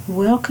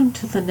Welcome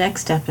to the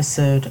next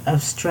episode of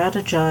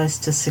Strategize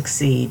to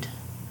Succeed.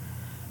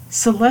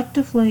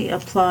 Selectively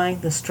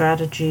applying the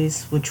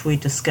strategies which we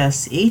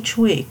discuss each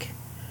week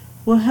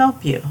will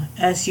help you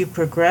as you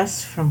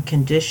progress from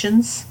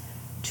conditions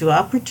to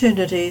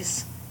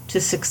opportunities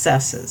to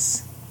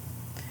successes.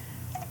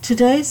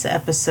 Today's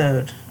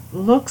episode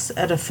looks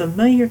at a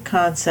familiar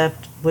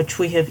concept which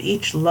we have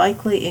each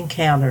likely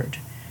encountered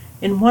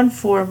in one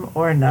form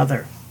or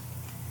another.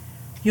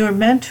 Your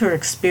mentor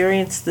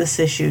experienced this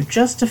issue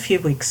just a few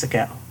weeks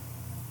ago.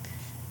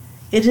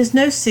 It is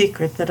no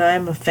secret that I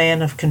am a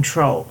fan of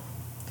control.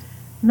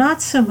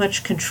 Not so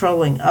much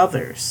controlling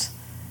others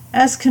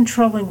as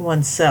controlling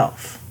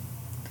oneself.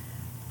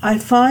 I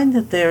find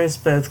that there is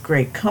both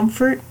great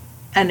comfort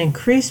and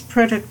increased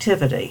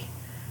productivity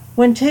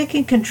when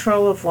taking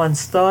control of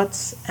one's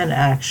thoughts and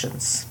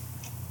actions.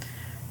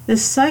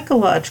 This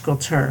psychological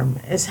term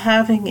is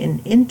having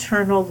an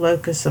internal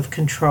locus of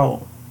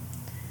control.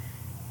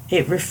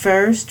 It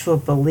refers to a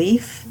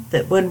belief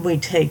that when we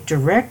take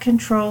direct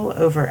control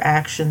over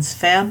actions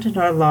found in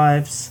our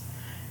lives,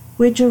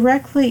 we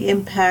directly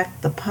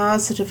impact the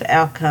positive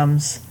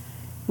outcomes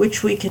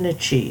which we can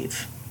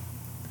achieve.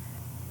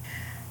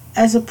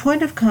 As a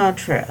point of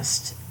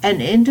contrast, an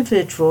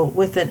individual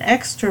with an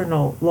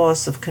external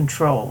loss of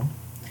control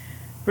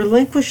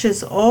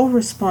relinquishes all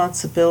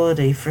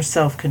responsibility for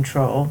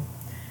self-control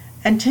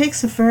and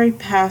takes a very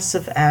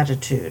passive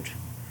attitude,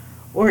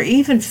 or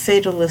even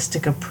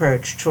fatalistic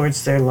approach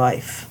towards their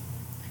life.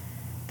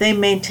 They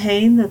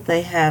maintain that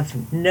they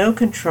have no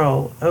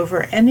control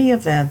over any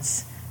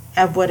events,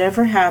 and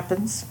whatever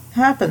happens,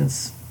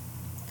 happens.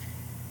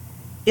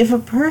 If a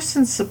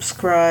person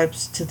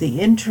subscribes to the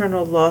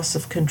internal loss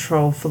of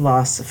control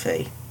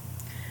philosophy,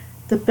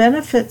 the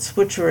benefits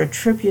which are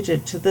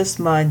attributed to this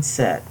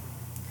mindset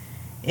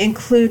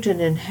include an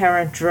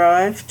inherent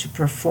drive to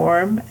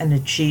perform and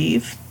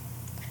achieve,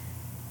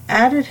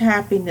 added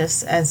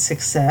happiness and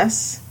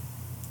success,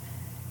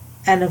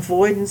 an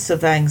avoidance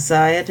of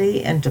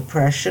anxiety and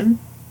depression,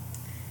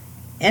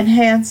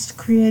 enhanced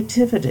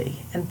creativity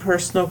and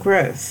personal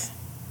growth,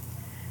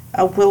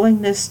 a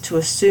willingness to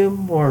assume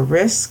more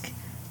risk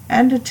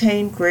and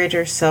attain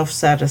greater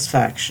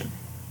self-satisfaction.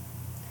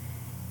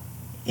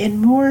 In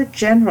more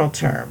general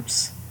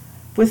terms,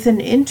 with an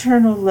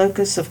internal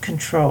locus of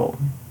control,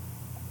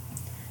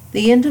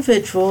 the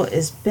individual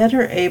is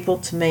better able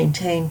to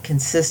maintain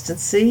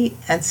consistency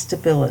and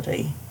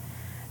stability,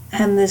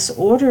 and this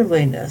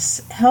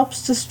orderliness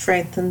helps to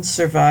strengthen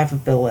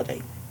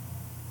survivability.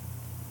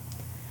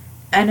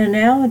 An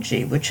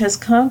analogy which has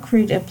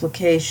concrete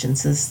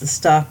implications is the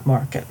stock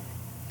market.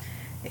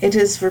 It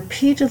is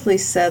repeatedly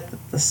said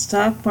that the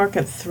stock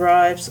market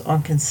thrives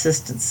on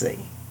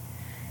consistency.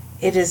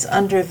 It is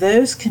under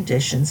those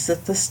conditions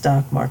that the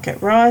stock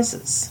market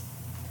rises.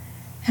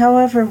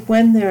 However,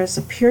 when there is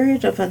a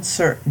period of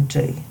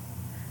uncertainty,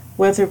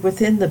 whether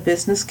within the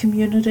business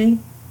community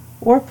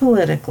or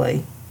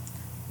politically,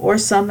 or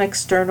some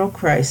external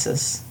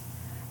crisis,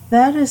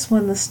 that is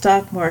when the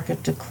stock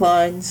market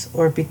declines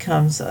or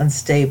becomes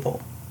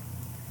unstable.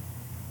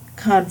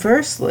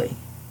 Conversely,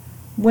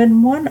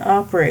 when one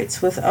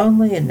operates with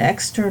only an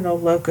external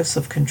locus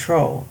of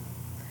control,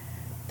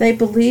 they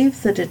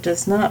believe that it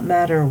does not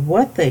matter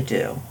what they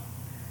do.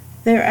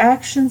 Their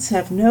actions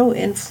have no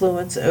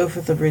influence over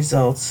the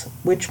results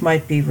which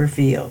might be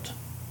revealed.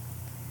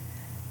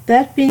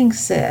 That being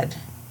said,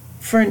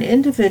 for an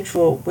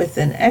individual with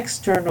an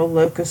external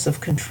locus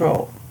of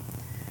control,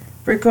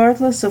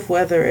 regardless of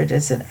whether it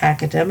is an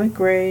academic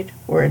grade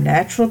or a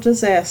natural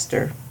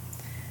disaster,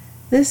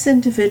 this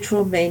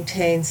individual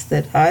maintains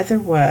that either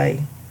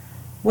way,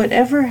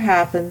 whatever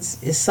happens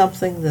is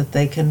something that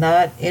they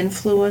cannot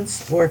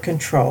influence or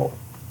control,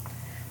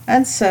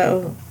 and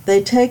so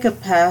they take a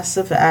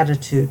passive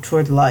attitude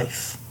toward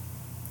life.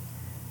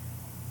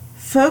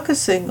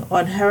 Focusing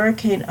on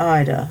Hurricane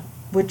Ida,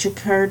 which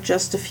occurred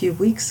just a few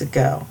weeks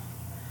ago,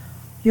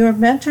 your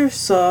mentor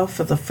saw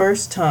for the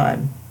first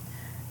time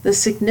the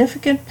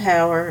significant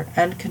power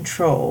and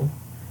control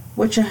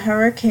which a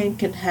hurricane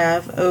can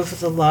have over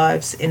the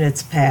lives in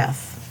its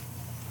path.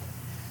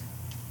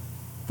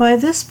 By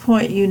this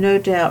point, you no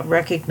doubt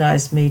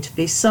recognize me to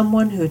be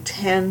someone who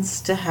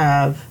tends to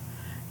have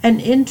an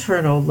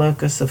internal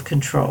locus of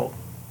control.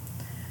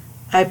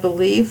 I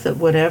believe that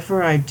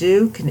whatever I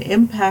do can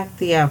impact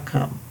the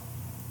outcome.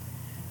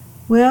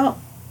 Well,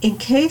 in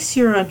case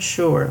you're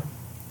unsure,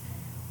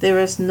 there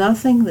is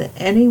nothing that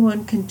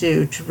anyone can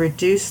do to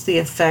reduce the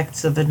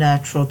effects of a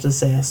natural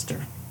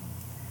disaster.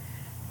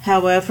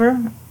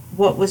 However,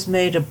 what was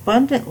made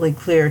abundantly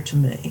clear to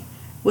me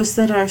was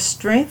that our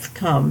strength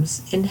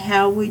comes in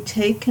how we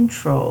take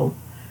control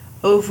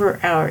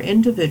over our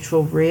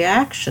individual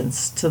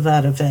reactions to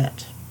that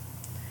event.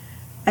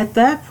 At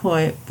that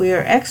point, we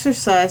are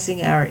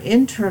exercising our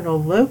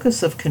internal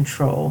locus of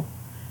control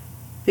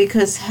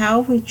because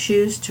how we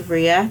choose to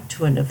react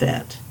to an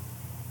event,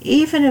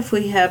 even if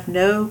we have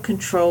no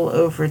control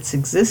over its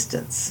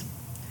existence,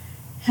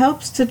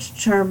 helps to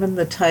determine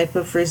the type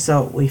of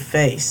result we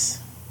face.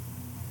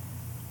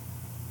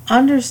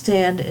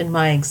 Understand in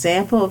my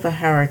example of a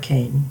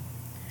hurricane,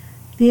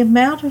 the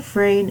amount of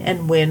rain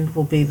and wind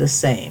will be the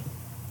same,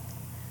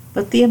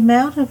 but the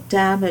amount of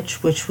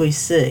damage which we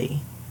see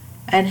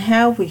and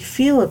how we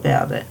feel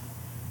about it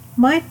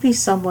might be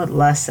somewhat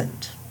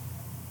lessened.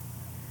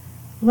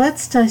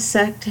 Let's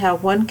dissect how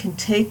one can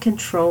take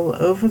control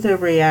over their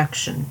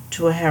reaction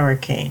to a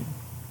hurricane.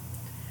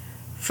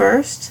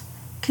 First,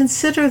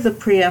 consider the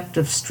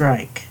preemptive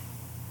strike.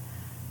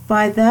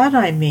 By that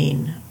I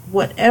mean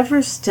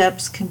whatever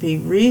steps can be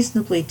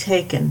reasonably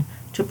taken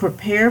to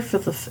prepare for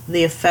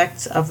the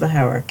effects of the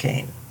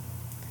hurricane.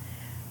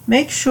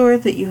 Make sure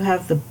that you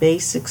have the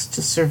basics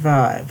to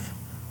survive: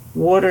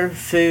 water,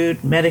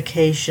 food,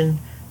 medication,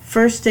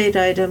 first aid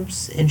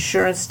items,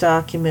 insurance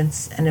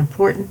documents, and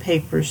important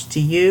papers to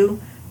you,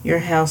 your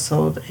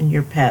household, and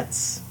your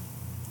pets.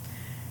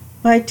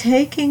 By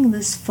taking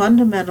this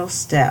fundamental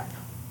step,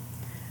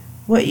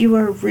 what you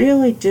are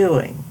really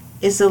doing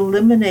is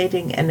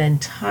eliminating an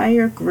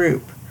entire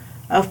group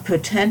of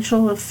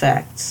potential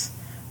effects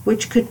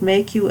which could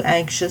make you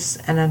anxious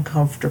and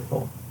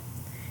uncomfortable.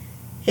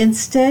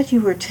 Instead,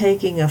 you are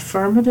taking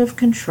affirmative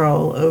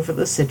control over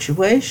the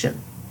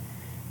situation,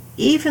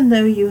 even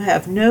though you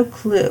have no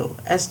clue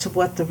as to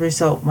what the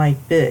result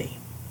might be.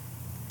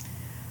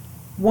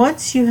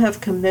 Once you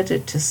have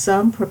committed to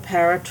some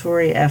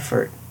preparatory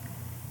effort,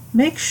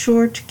 make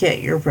sure to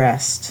get your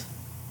rest.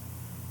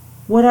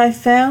 What I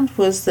found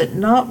was that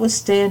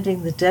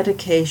notwithstanding the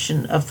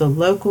dedication of the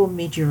local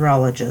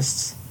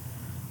meteorologists,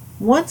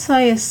 once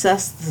I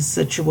assessed the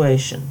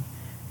situation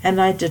and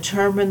I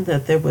determined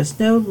that there was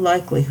no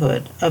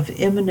likelihood of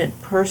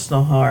imminent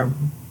personal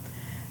harm,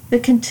 the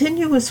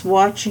continuous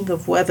watching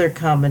of weather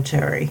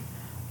commentary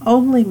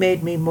only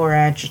made me more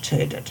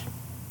agitated.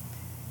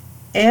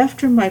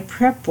 After my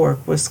prep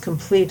work was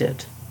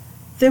completed,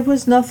 there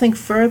was nothing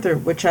further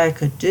which I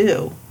could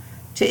do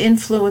to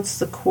influence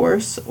the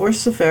course or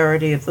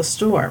severity of the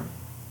storm.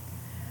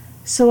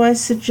 So I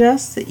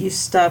suggest that you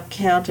stop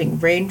counting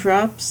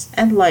raindrops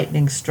and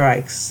lightning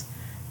strikes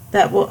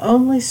that will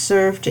only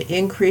serve to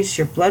increase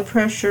your blood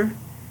pressure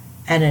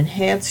and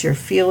enhance your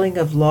feeling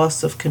of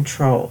loss of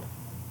control.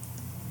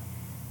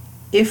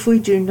 If we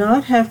do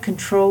not have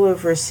control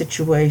over a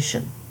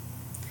situation,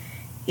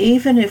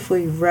 even if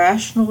we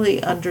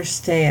rationally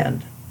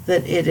understand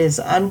that it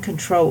is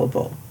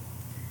uncontrollable,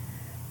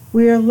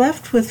 we are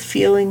left with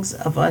feelings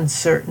of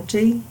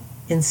uncertainty,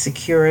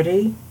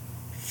 insecurity,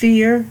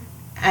 fear,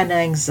 and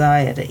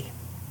anxiety.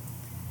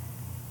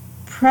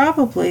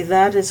 Probably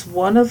that is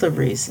one of the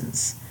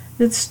reasons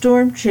that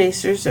storm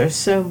chasers are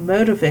so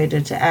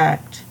motivated to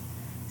act,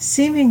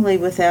 seemingly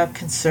without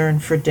concern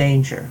for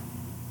danger.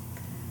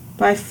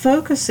 By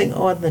focusing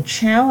on the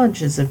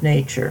challenges of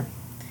nature,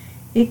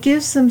 it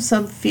gives them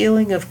some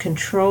feeling of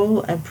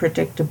control and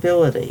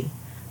predictability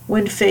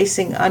when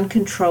facing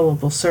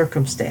uncontrollable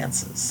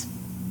circumstances.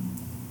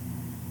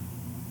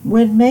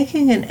 When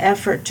making an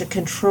effort to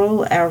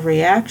control our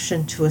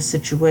reaction to a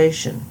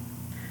situation,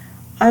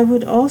 I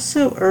would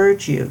also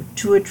urge you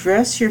to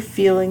address your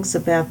feelings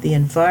about the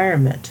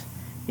environment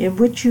in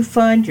which you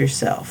find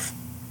yourself.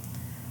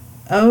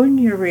 Own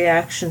your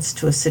reactions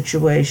to a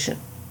situation,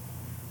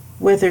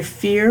 whether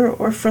fear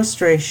or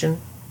frustration,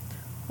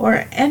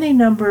 or any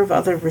number of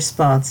other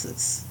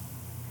responses.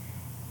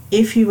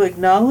 If you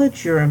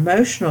acknowledge your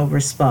emotional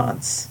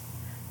response,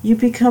 you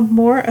become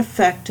more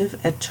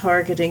effective at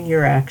targeting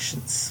your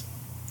actions.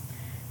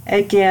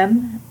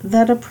 Again,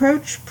 that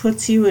approach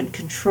puts you in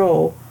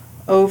control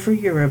over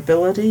your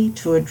ability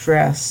to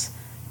address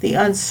the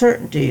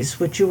uncertainties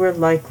which you are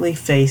likely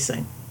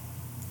facing.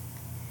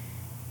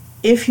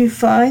 If you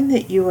find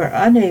that you are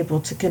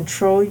unable to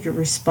control your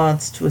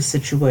response to a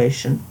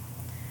situation,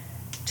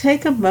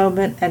 take a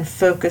moment and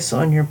focus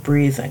on your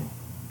breathing.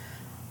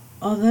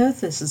 Although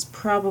this is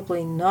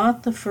probably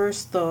not the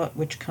first thought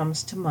which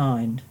comes to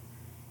mind,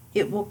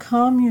 it will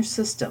calm your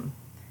system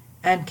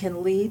and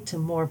can lead to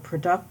more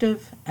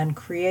productive and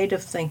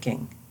creative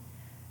thinking,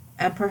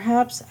 and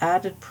perhaps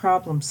added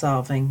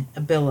problem-solving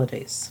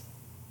abilities.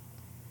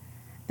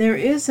 There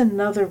is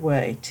another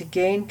way to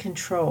gain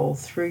control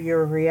through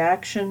your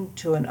reaction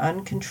to an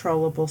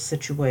uncontrollable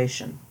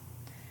situation,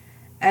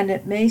 and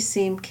it may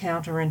seem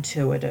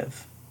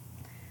counterintuitive.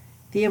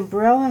 The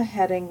umbrella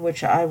heading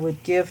which I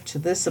would give to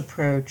this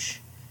approach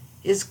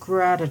is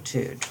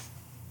gratitude.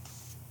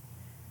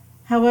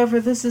 However,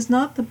 this is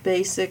not the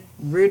basic,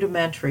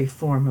 rudimentary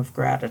form of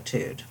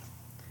gratitude.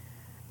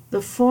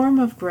 The form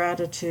of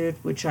gratitude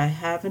which I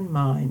have in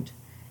mind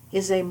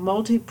is a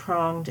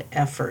multi-pronged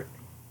effort.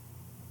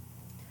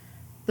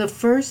 The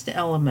first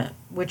element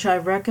which I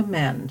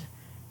recommend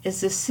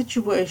is a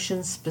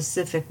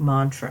situation-specific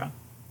mantra.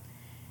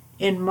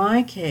 In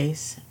my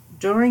case,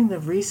 during the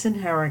recent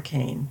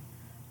hurricane,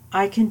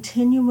 I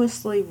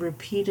continuously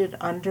repeated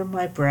under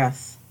my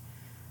breath,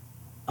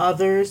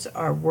 "Others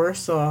are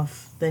worse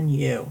off than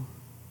you."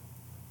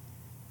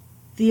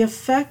 The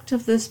effect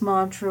of this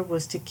mantra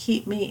was to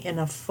keep me in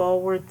a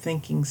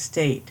forward-thinking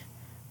state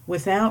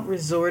without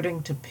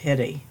resorting to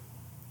pity.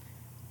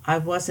 I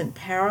wasn't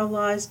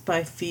paralyzed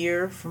by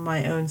fear for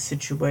my own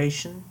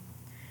situation.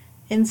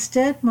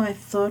 Instead, my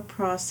thought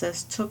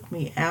process took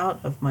me out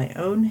of my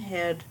own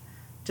head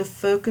to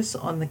focus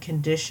on the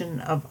condition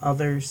of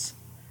others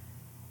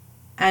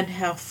and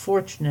how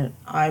fortunate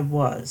I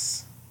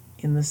was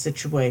in the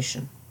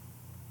situation.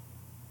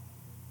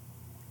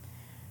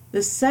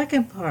 The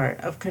second part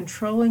of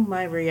controlling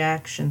my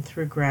reaction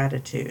through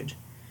gratitude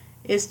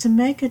is to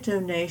make a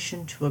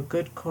donation to a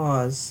good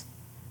cause,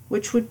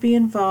 which would be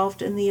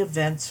involved in the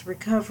event's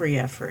recovery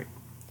effort.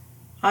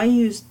 I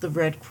used the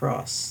Red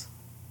Cross,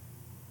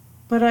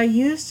 but I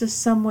used a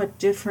somewhat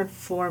different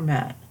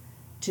format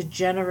to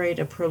generate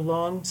a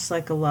prolonged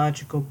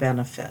psychological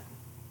benefit.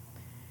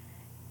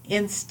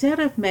 Instead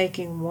of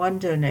making one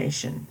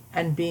donation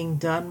and being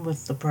done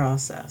with the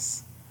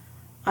process,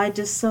 I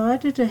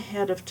decided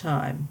ahead of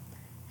time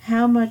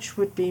how much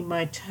would be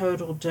my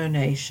total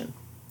donation.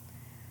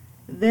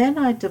 Then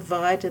I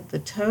divided the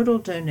total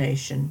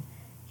donation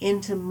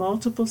into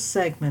multiple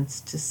segments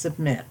to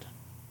submit.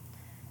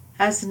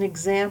 As an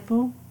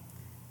example,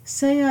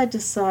 say I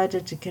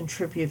decided to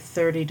contribute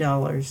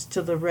 $30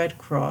 to the Red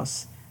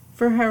Cross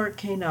for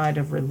Hurricane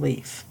Ida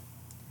relief.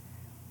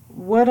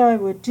 What I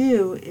would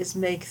do is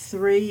make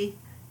 3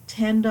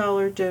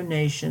 $10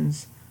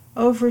 donations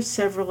over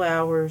several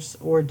hours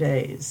or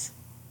days.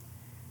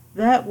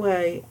 That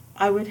way,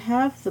 I would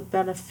have the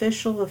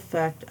beneficial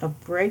effect of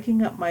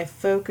breaking up my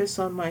focus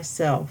on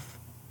myself,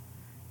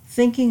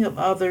 thinking of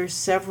others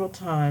several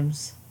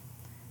times,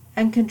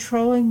 and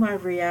controlling my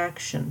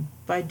reaction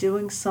by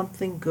doing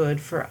something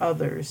good for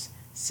others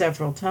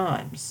several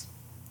times.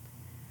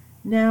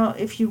 Now,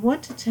 if you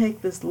want to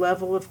take this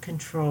level of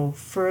control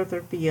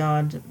further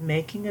beyond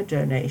making a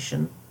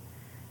donation,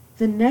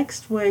 the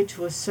next way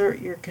to assert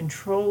your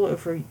control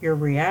over your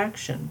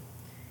reaction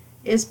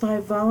is by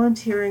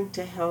volunteering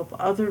to help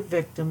other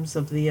victims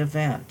of the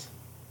event.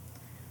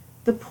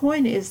 The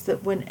point is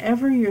that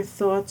whenever your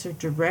thoughts are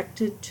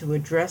directed to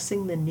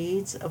addressing the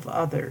needs of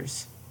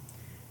others,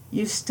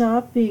 you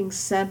stop being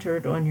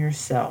centered on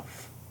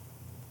yourself.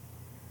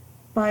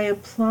 By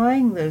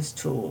applying those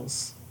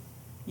tools,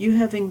 you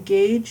have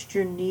engaged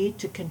your need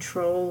to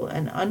control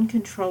an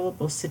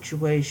uncontrollable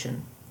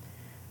situation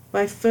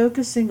by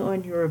focusing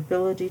on your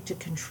ability to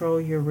control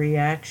your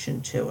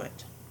reaction to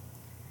it.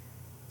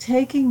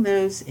 Taking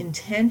those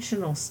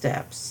intentional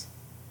steps,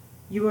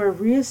 you are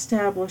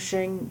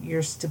reestablishing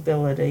your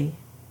stability,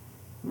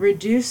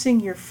 reducing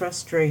your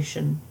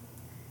frustration,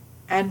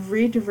 and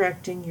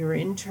redirecting your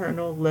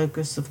internal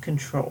locus of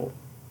control.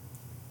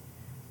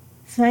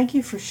 Thank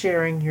you for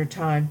sharing your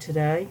time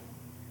today.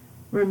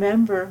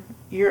 Remember,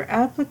 your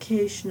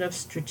application of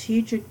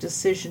strategic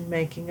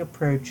decision-making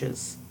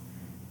approaches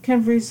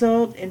can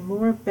result in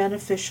more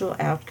beneficial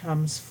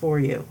outcomes for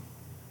you,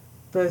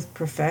 both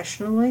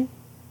professionally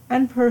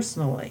and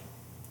personally.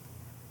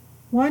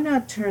 Why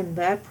not turn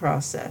that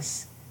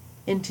process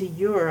into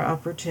your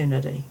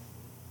opportunity?